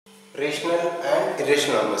rational and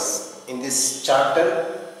irrational numbers. In this chapter,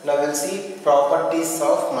 now we will see properties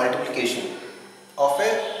of multiplication of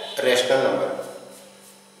a rational number.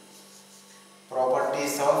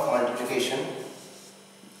 Properties of multiplication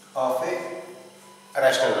of a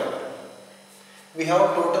rational number. We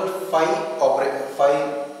have total five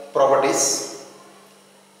properties: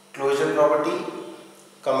 closure property,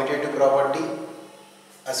 commutative property,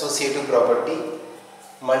 associative property,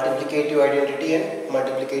 multiplicative identity and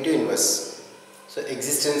multiplicative inverse. So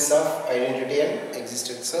existence of identity and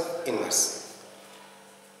existence of inverse.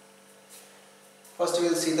 First we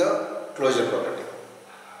will see the closure property.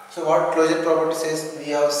 So what closure property says?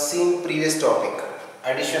 We have seen previous topic,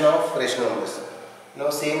 addition of rational numbers. Now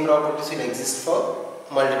same properties will exist for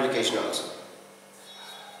multiplication also.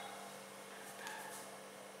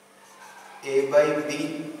 A by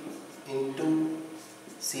B into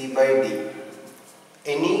C by D.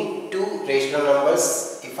 Any two rational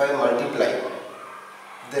numbers, if I multiply,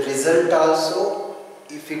 the result also,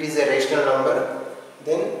 if it is a rational number,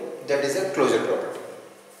 then that is a closure property.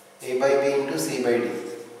 A by B into C by D.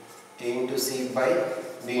 A into C by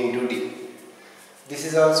B into D. This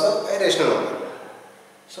is also a rational number.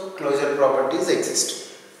 So closure properties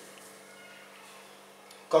exist.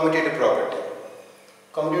 Commutative property.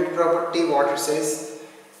 Commutative property, what it says,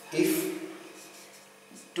 if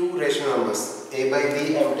two rational numbers, A by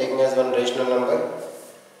B I am taking as one rational number,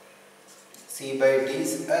 C by D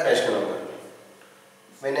is a rational number.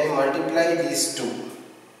 When I multiply these two,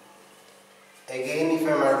 again if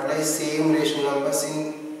I multiply same rational numbers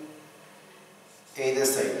in either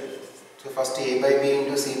side. So first A by B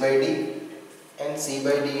into C by D and C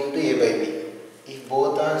by D into A by B. If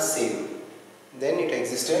both are same, then it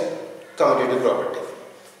exists a commutative property.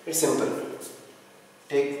 It's simple.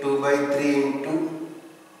 Take 2 by 3 into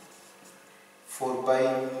 4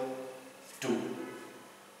 by 2.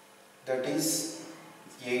 That is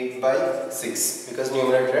 8 by 6, because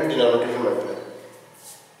numerator and denominator multiply.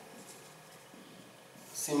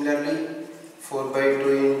 Similarly, 4 by 2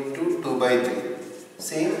 into 2 by 3.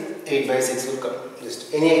 Same 8 by 6 will come.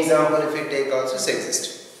 Just any example if we take also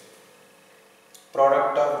exists.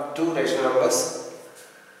 Product of two rational numbers.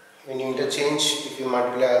 When you interchange, if you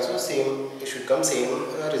multiply also same, it should come same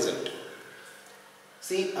result.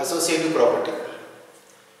 See associative property.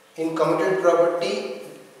 In commutative property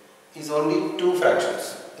is only two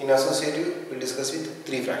fractions. In associative we will discuss with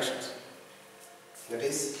three fractions. That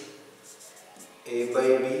is A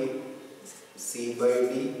by B, C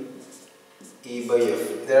by D, E by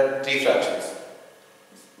F. There are three fractions.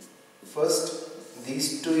 First,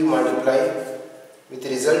 these two you multiply, with the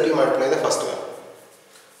result you multiply the first one.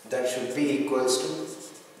 That should be equals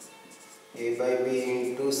to A by B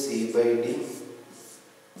into C by D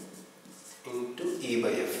into E by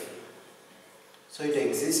F. So it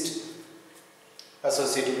exists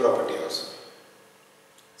associative property also.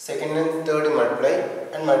 Second and third you multiply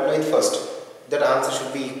and multiply with first. That answer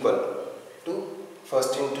should be equal to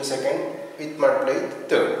first into second with multiply with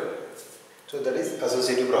third. So that is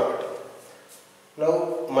associative property.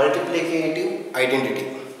 Now multiplicative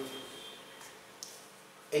identity.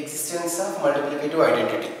 Existence of multiplicative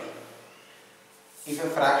identity. If a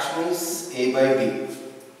fraction is A by B,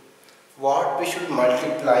 what we should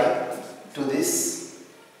multiply to this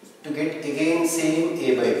to get again same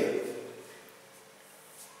A by B?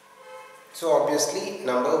 So obviously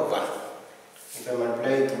number 1. If I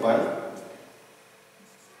multiply with 1,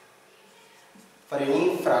 for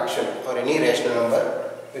any fraction or any rational number,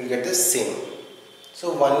 we will get the same.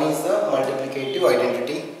 So 1 is the multiplicative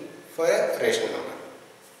identity for a rational number.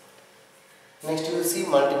 Next you will see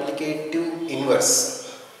multiplicative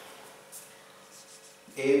inverse.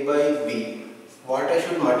 A by B. What I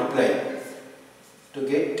should multiply to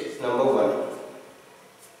get number 1?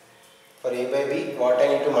 For A by B, what I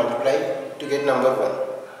need to multiply to get number 1?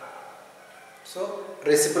 So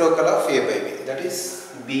reciprocal of A by B, that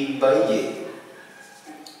is B by A.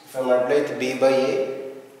 If I multiply with B by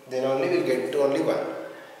A, then only we will get to only 1.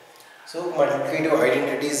 So multiplicative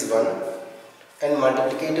identity is 1 and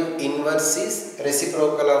multiplicative inverse is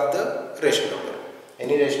reciprocal of the rational number.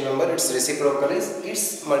 Any rational number, its reciprocal is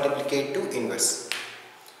its multiplicative inverse.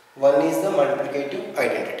 1 is the multiplicative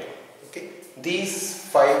identity. Okay. These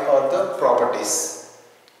 5 are the properties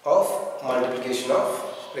of multiplication of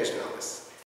rational numbers.